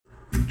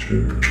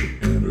Feature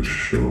in a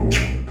Short.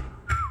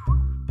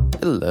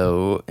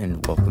 Hello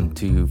and welcome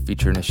to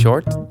Feature in a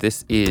Short.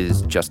 This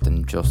is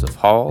Justin Joseph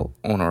Hall,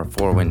 owner of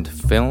Four Wind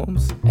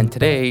Films, and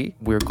today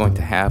we're going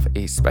to have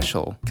a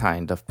special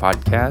kind of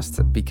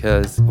podcast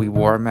because we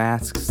wore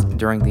masks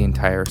during the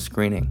entire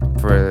screening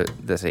for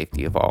the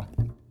safety of all.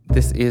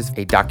 This is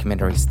a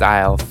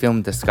documentary-style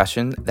film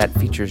discussion that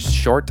features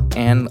short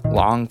and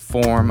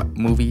long-form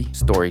movie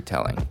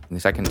storytelling. In the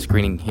second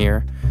screening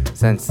here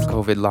since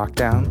COVID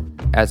lockdown.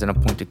 As an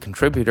appointed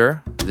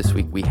contributor, this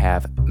week we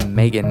have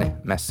Megan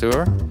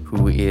Masur,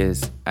 who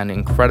is an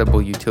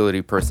incredible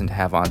utility person to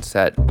have on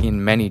set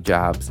in many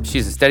jobs.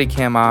 She's a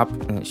Steadicam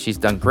op, she's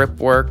done grip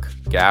work,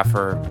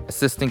 gaffer,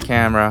 assistant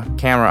camera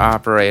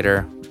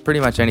operator,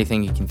 pretty much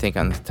anything you can think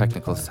on the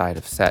technical side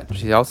of set.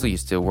 She also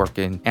used to work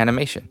in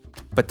animation.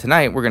 But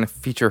tonight we're going to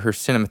feature her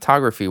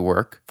cinematography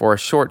work for a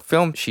short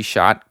film she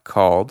shot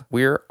called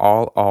We're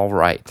All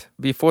Right.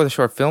 Before the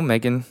short film,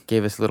 Megan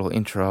gave us a little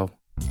intro.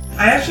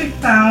 I actually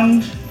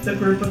found the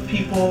group of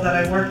people that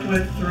I worked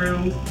with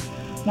through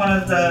one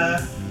of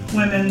the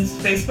women's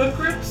Facebook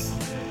groups,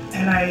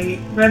 and I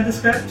read the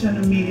script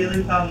and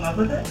immediately fell in love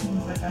with it. I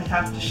was like, I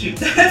have to shoot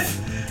this.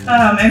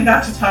 And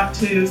got to talk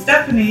to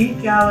Stephanie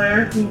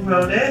Galler, who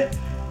wrote it,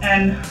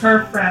 and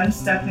her friend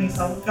Stephanie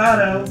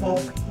Salgado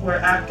both were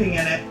acting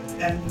in it,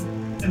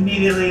 and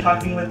immediately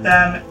talking with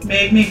them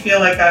made me feel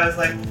like I was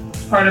like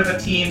part of a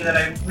team that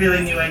I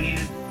really knew I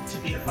needed to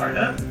be a part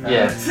of.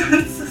 Yeah.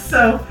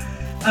 So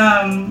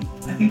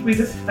I think we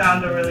just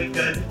found a really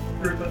good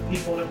group of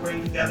people to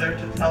bring together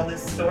to tell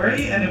this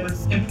story, and it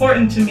was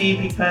important to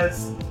me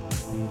because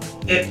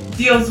it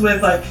deals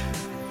with like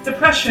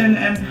depression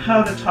and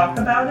how to talk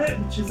about it,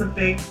 which is a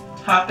big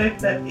topic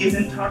that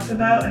isn't talked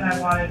about, and I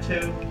wanted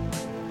to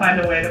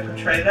find a way to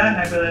portray that, and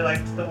I really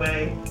liked the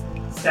way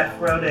Steph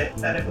wrote it,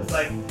 that it was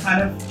like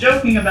kind of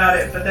joking about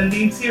it but then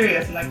being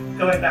serious and like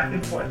going back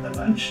and forth a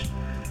bunch.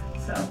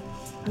 So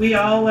we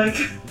all like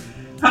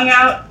hung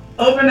out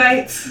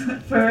overnight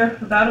for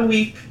about a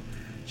week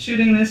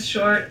shooting this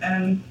short,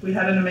 and we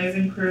had an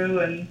amazing crew,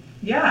 and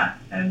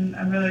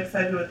I'm really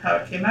excited with how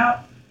it came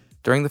out.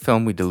 During the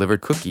film, we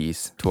delivered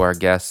cookies to our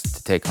guests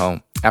to take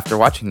home. After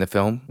watching the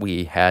film,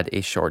 we had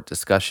a short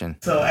discussion.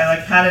 So I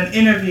had an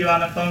interview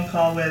on a phone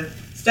call with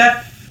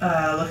Steph,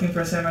 looking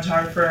for a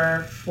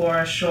cinematographer for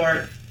a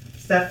short.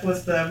 Steph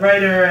was the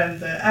writer and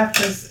the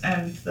actress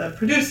and the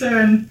producer,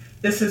 and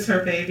this is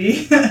her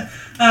baby.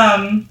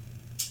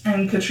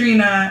 And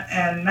Katrina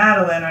and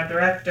Madeline, our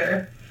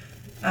director,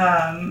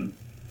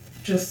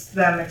 just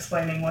them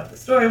explaining what the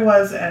story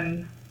was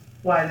and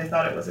why they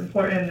thought it was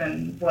important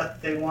and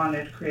what they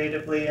wanted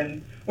creatively.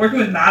 And working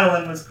with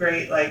Madeline was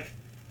great. Like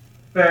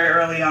very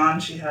early on,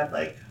 she had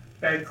like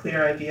very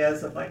clear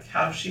ideas of like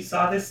how she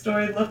saw this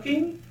story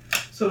looking.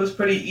 So it was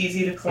pretty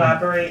easy to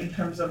collaborate in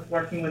terms of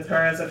working with her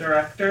as a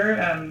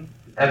director.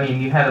 I mean,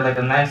 you had like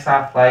a nice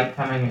soft light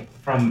coming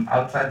from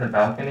outside the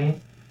balcony.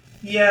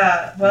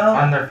 Yeah, well,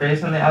 on their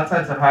face on the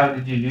outside. So how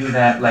did you do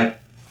that?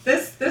 Like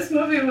this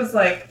movie was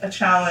like a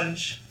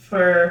challenge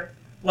for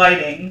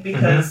lighting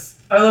because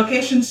our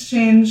locations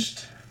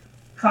changed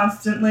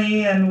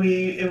constantly, and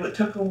it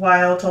took a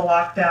while to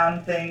lock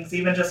down things.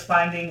 Even just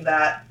finding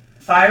that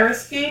fire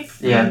escape,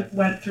 we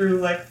went through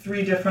like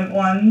 3 different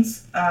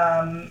ones.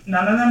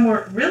 None of them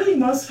were really.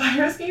 Most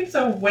fire escapes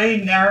are way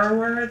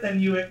narrower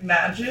than you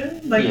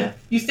imagine. Like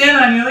you stand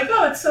on, and you're like,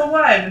 oh, it's so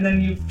wide, and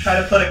then you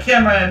try to put a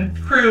camera and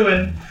crew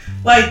and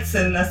lights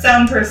and a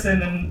sound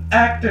person and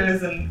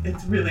actors, and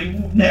it's really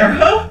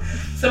narrow.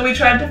 So we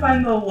tried to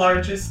find the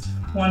largest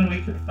one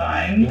we could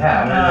find.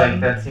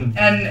 That seems.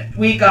 And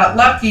we got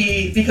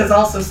lucky because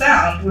also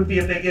sound would be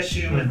a big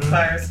issue with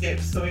fire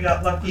escapes. So we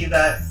got lucky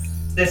that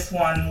this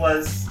one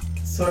was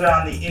sort of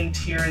on the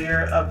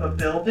interior of a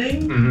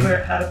building where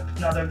it had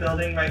another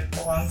building right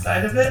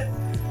alongside of it.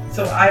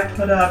 So I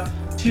put up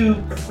 2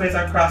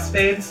 Quasar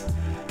crossfades,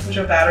 which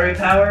are battery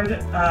powered.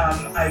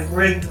 I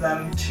rigged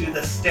them to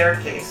the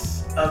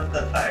staircase of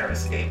the fire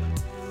escape.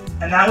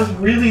 And that was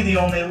really the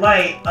only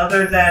light,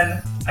 other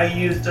than I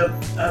used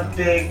a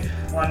big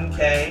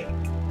 1K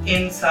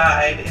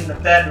inside in the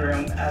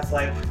bedroom as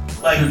like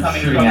light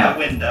coming from the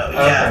window.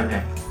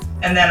 Okay.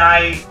 And then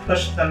I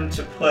pushed them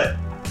to put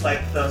like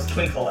those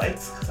twinkle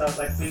lights, because I was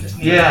like, we just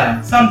need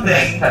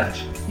something. Nice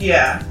touch.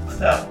 Yeah.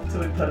 So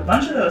we put a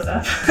bunch of those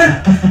up.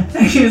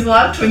 I used a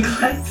lot of twinkle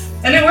lights.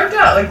 And it worked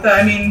out.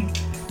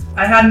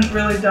 I hadn't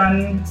really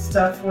done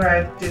stuff where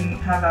I didn't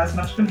have as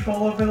much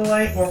control over the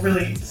light, or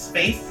really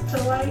space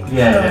to light.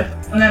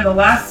 And then the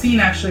last scene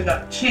actually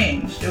got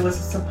changed. It was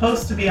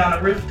supposed to be on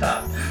a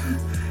rooftop.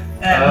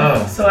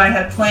 And so I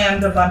had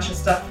planned a bunch of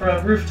stuff for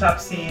a rooftop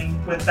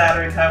scene with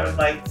battery powered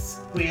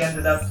lights. We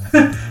ended up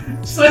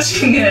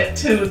switching it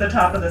to the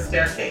top of the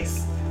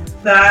staircase.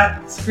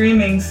 That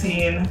screaming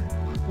scene,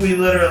 we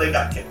literally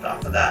got kicked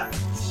off of that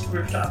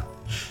rooftop.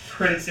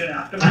 pretty soon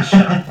after we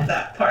shot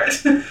that part.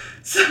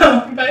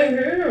 So, By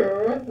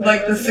who?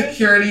 like the was it?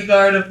 security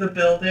guard of the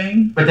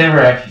building. But they were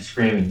actually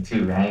screaming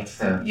too, right?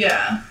 So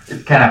Yeah,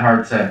 it's kind of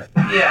hard to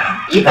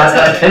yeah. You not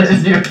can pay tell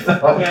attention to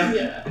yourself.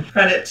 Yeah.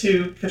 Credit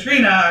to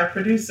Katrina, our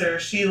producer.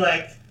 She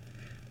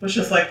was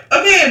just like,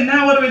 okay, and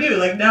now what do we do?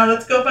 Like, now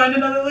let's go find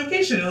another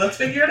location and let's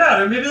figure it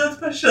out, or maybe let's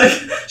push. Like,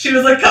 she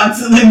was like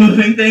constantly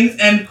moving things.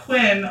 And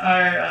Quinn,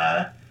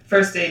 our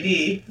first AD,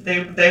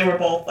 they were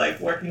both like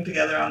working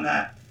together on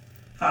that,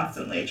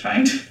 constantly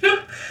trying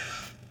to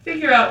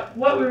figure out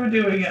what we were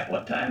doing at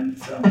what time.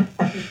 So,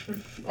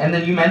 And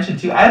then you mentioned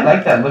too, I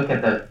like that look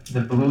at the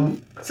blue.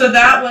 so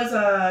that was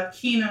a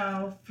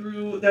Kino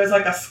through. There was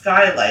like a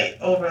skylight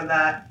over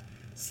that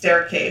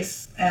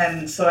staircase,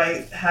 and so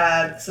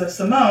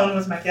Simone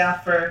was my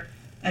gaffer,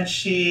 and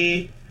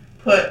she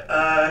put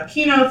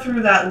Kino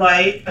through that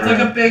light. It was like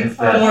a big It's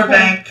that- floor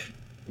bank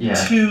Yeah.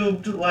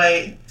 tubed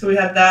light. So we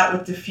had that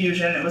with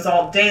diffusion. It was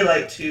all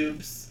daylight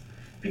tubes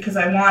because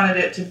I wanted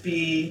it to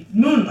be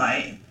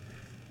moonlight.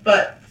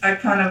 But I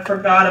kind of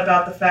forgot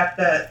about the fact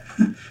that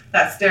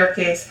that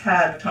staircase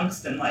had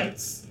tungsten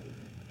lights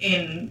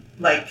in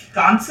like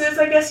sconces,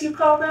 I guess you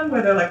call them,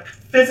 where they're like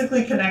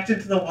physically connected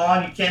to the wall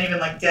and you can't even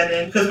like get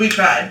in. Because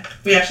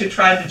we actually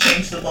tried to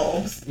change the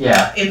bulbs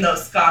Yeah. in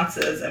those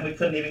sconces and we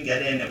couldn't even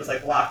get in. It was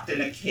like locked in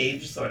a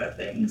cage sort of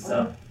thing.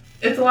 So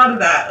it's a lot of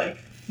that, like,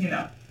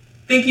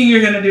 thinking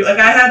you're gonna do, like,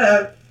 I had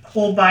a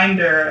whole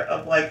binder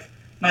of like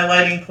my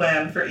lighting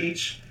plan for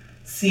each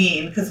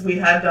scene because we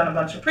had done a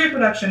bunch of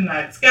pre-production and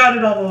I'd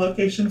scouted all the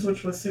locations,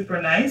 which was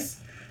super nice,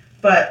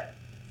 but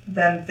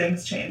then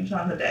things changed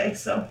on the day.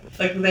 So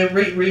like they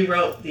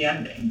rewrote the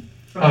ending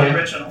from the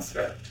original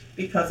script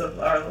because of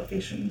our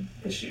location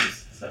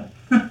issues. So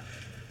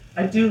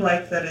I do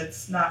like that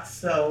it's not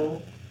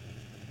so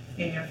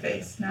in your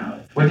face now.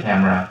 What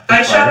camera?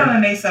 I shot on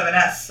an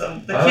A7S, so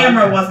the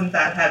camera wasn't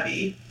that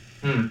heavy.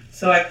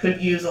 So I could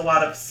use a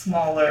lot of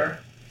smaller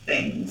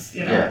things,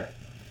 Yeah.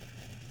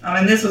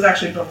 And this was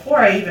actually before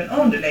I even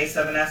owned an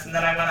A7S, and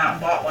then I went out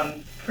and bought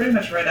one pretty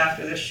much right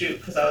after this shoot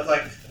because I was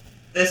like,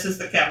 this is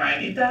the camera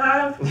I need to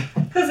have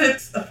because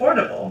it's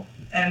affordable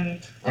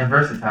and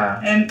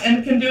versatile. and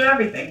can do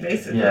everything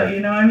basically. Yeah.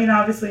 I mean,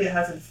 obviously it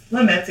has its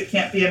limits. It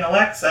can't be an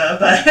Alexa,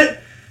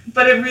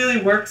 but it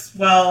really works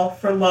well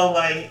for low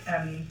light,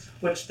 and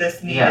which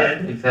this needed. Yeah,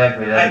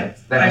 exactly.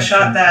 I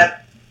shot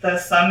the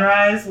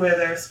sunrise where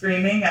they're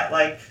screaming at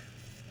like,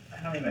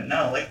 I don't even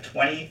know, like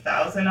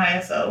 20,000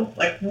 ISO,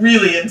 like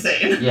really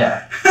insane.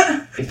 Yeah.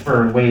 It's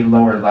for way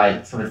lower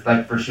light, so it's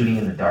like for shooting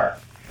in the dark.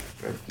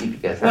 If you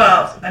guys have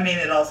Well, I mean,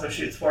 it also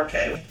shoots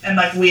 4K, and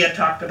like we had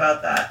talked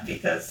about that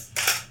because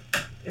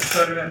it's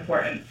sort of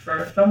important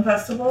for film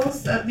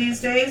festivals these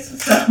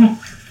days. So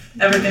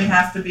everything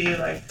has to be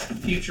like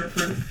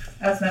future-proof,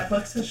 as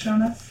Netflix has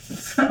shown us.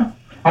 So.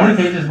 How many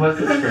pages was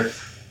the script?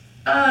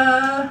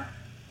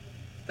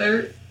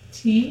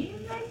 13,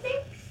 I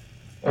think.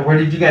 Or where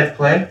did you guys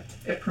play?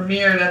 It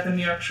premiered at the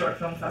New York Short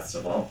Film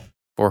Festival.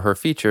 For her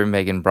feature,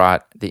 Megan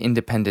brought the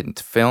independent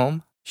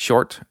film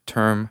Short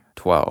Term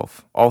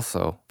 12,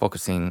 also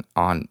focusing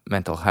on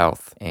mental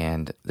health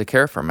and the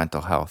care for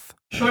mental health.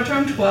 Short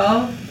Term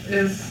 12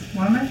 is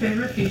one of my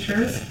favorite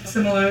features.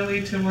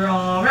 Similarly to We're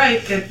All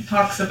Alright, it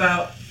talks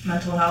about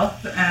mental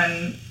health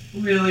and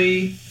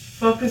really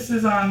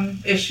focuses on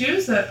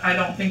issues that I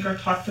don't think are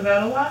talked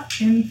about a lot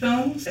in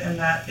films, and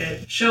that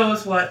it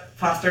shows what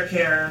foster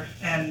care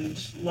and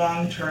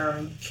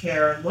long-term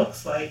care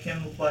looks like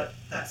and what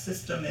that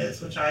system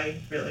is, which I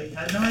really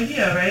had no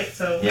idea, right?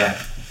 So Yeah.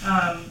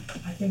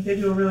 I think they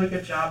do a really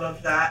good job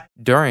of that.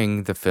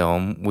 During the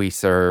film, we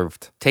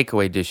served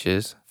takeaway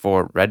dishes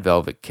for red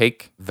velvet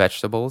cake,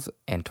 vegetables,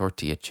 and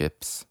tortilla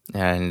chips.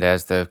 And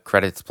as the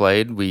credits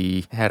played,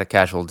 we had a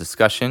casual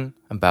discussion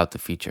about the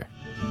feature.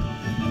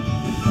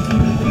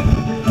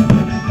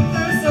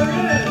 That was so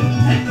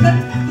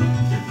good.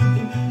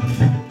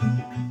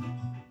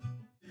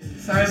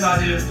 Sorry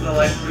about you is the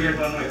like weird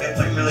one where it gets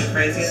like really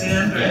crazy at the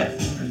end, right?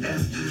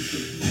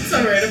 That's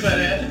one way to put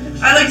it.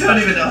 I like don't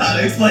even know how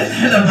to explain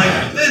it. I'm like,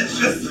 it's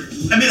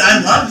just, I mean,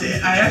 I loved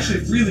it. I actually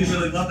really,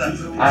 really love that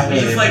movie. I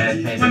hated It's it like, when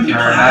it came when to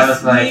people turn. I was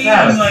ask like, me,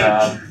 that was I'm like,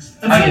 dumb.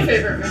 That's my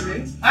favorite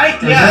movie. I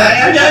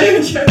I'm not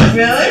even joking. It's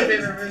Really? my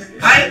favorite movie.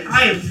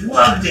 I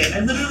loved it.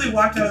 I literally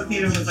walked out of the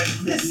theater and was like,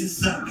 this is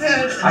so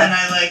good. And then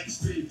I like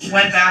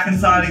went back and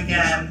saw it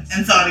again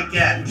and saw it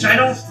again, which I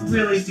don't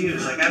really do.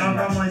 Like, I don't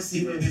normally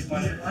see movies more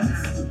than once.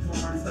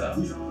 So,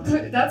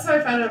 That's how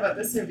I found out about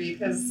this movie,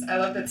 because I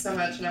loved it so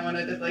much and I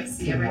wanted to like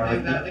see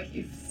everything that like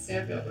Keith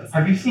Stanfield was.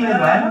 Have you seen So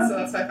Atlanta?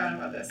 that's why I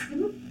found out about this.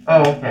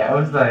 Oh, okay. I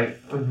was like,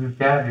 we've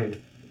got to.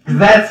 Because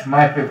that's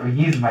my favorite.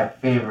 He's my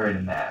favorite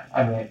in that.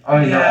 I mean,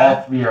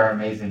 all three are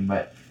amazing,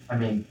 but I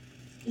mean,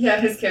 Yeah,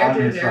 his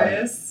character I'm just like-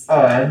 Darius.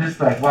 I'm just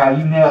like, wow,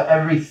 you nail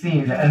every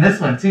scene. And this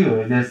one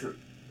too.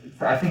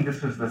 I think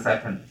this was the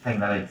second thing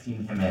that I'd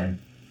seen him in.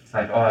 It's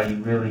like, oh, you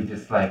really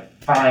just like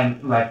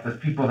find like the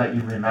people that you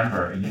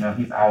remember.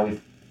 He's always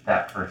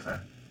that person.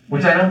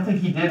 Which I don't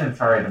think he did in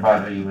Sorry to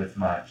Bother You as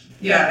much.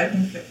 yeah, I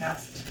think the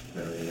cast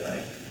really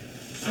like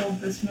sold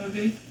this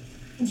movie.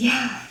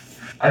 Yeah.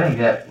 I think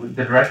that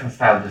the directing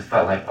style just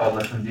felt like, oh,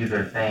 let them do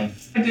their thing.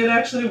 I did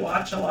actually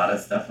watch a lot of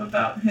stuff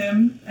about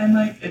him, and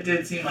like it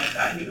did seem like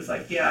that. He was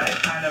like, yeah, I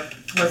kind of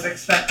was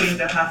expecting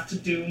to have to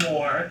do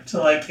more to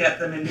like get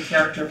them into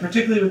character,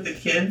 particularly with the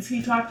kids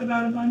he talked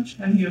about a bunch.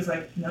 And he was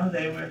like, no,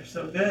 they were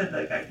so good,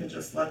 like I could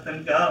just let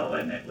them go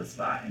and it was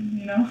fine,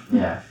 you know?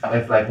 Yeah.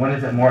 It's like, when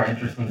is it more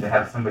interesting to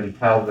have somebody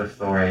tell the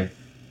story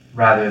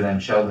rather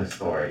than show the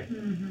story?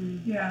 Mm-hmm.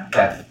 Yeah.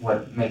 That's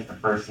what makes the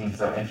first scene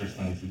so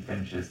interesting, is he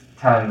finishes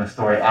telling the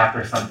story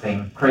after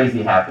something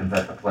crazy happens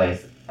at the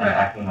place and Right.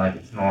 acting like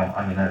it's normal.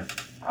 I mean, that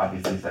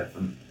obviously sets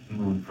the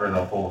mood for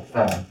the whole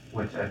film,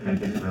 which I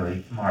think is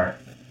really smart.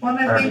 Well,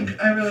 and I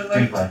think I really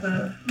liked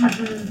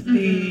Screenplay.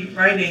 the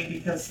writing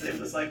because it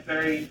was like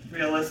very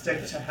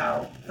realistic to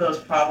how those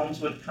problems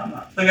would come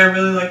up. Like I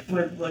really liked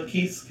with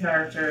Lakeith's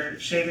character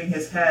shaving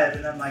his head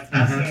and then like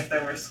asking if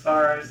there were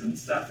scars and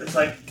stuff. It's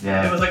like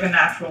Yeah. it was like a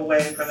natural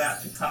way for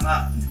that to come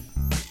up.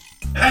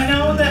 I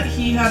know that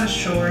he had a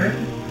short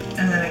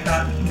and then it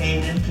got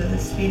made into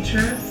this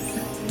feature.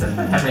 That's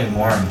been happening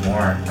more and more.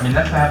 I mean,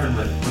 that's what happened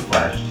with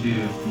Whiplash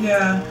too.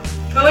 Yeah.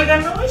 But like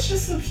I'm always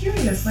just so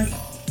curious. Like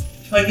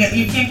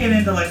you can't get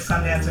into like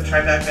Sundance or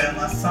Tribeca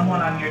unless someone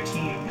on your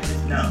team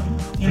is known,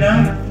 you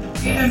know?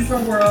 Even for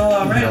We're All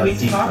Alright,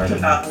 we talked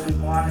about that we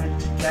wanted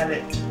to get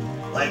it to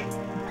like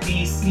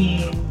be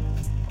seen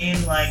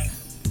in like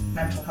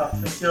mental health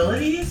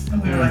facilities,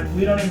 and we were like,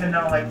 we don't even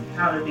know like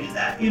how to do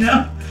that, you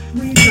know?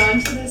 Were you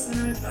drawn to the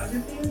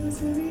cinematography in this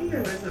movie,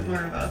 or was it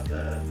more about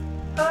the?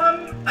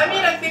 I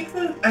mean, I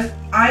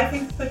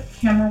think the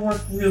camera work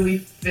really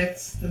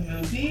fits the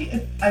movie.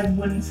 I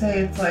wouldn't say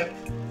it's like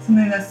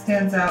something that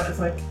stands out as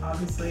like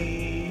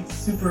obviously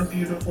super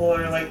beautiful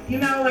or like, you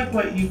know, like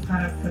what you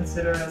kind of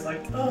consider as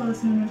like, oh, the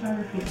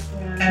cinematography.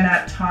 Yeah. And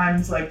at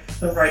times like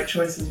the right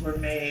choices were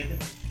made,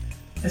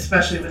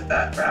 especially with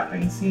that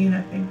wrapping scene.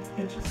 I think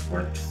it just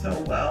worked so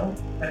well.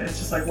 And it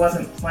just like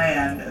wasn't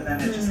planned, and then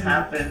it just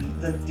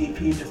happened. The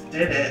DP just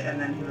did it,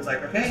 and then he was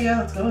like, okay, yeah,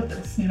 let's go with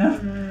this, you know?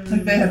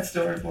 Like they had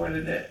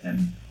storyboarded it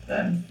and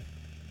then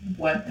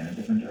went in a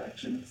different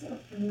direction, so.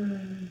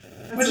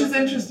 Which is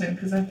interesting,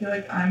 because I feel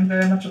like I'm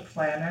very much a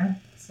planner,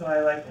 so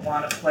I like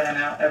want to plan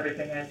out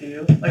everything I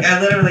do. Like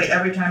I literally,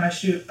 every time I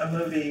shoot a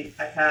movie,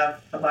 I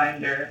have a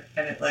binder,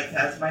 and it like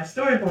has my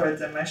storyboards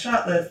and my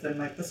shot list and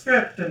like the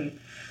script and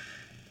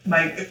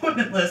my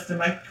equipment list and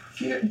my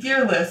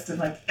gear list and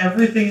like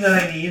everything that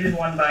I need in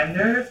one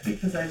binder,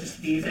 because I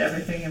just need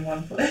everything in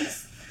one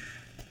place.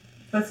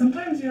 But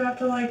sometimes you have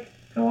to like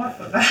go off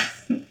of that,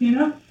 you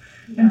know,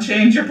 and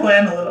change your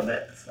plan a little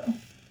bit.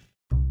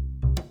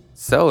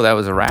 So that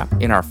was a wrap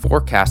in our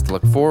forecast to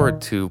look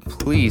forward to.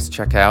 Please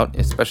check out,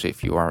 especially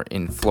if you are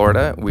in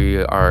Florida,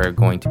 we are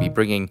going to be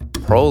bringing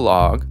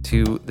Prologue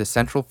to the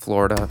Central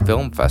Florida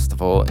Film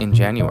Festival in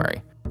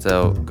January.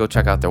 So go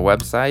check out their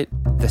website.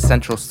 The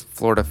Central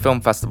Florida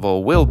Film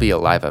Festival will be a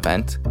live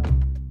event.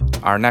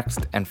 Our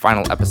next and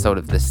final episode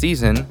of this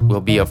season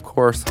will be, of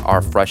course,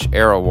 our Fresh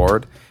Air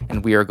Award,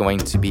 and we are going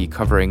to be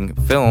covering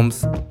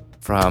films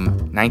from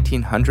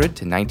 1900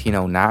 to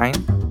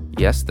 1909.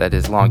 Yes, that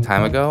is a long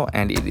time ago,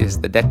 and it is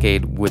the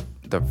decade with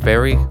the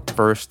very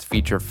first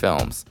feature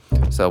films.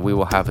 So we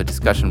will have a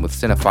discussion with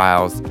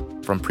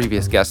cinephiles from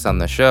previous guests on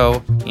the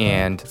show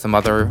and some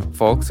other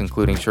folks,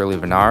 including Shirley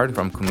Bernard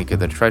from Kumika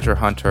the Treasure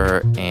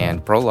Hunter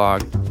and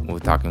Prologue. We'll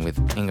be talking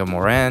with Inga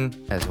Moran,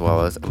 as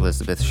well as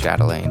Elizabeth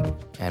Chatelaine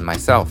and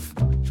myself.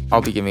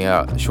 I'll be giving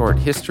a short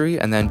history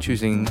and then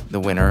choosing the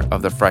winner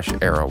of the Fresh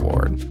Air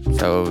Award.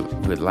 So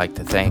we would like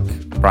to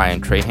thank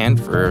Brian Trahan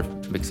for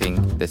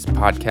mixing this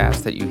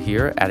podcast that you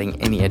hear,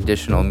 adding any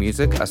additional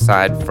music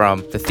aside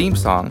from the theme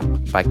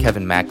song by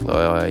Kevin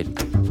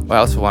MacLeod. I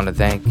also want to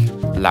thank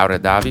Laura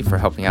Davi for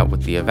helping out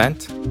with the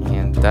event.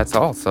 And that's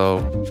all. So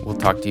we'll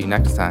talk to you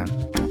next time.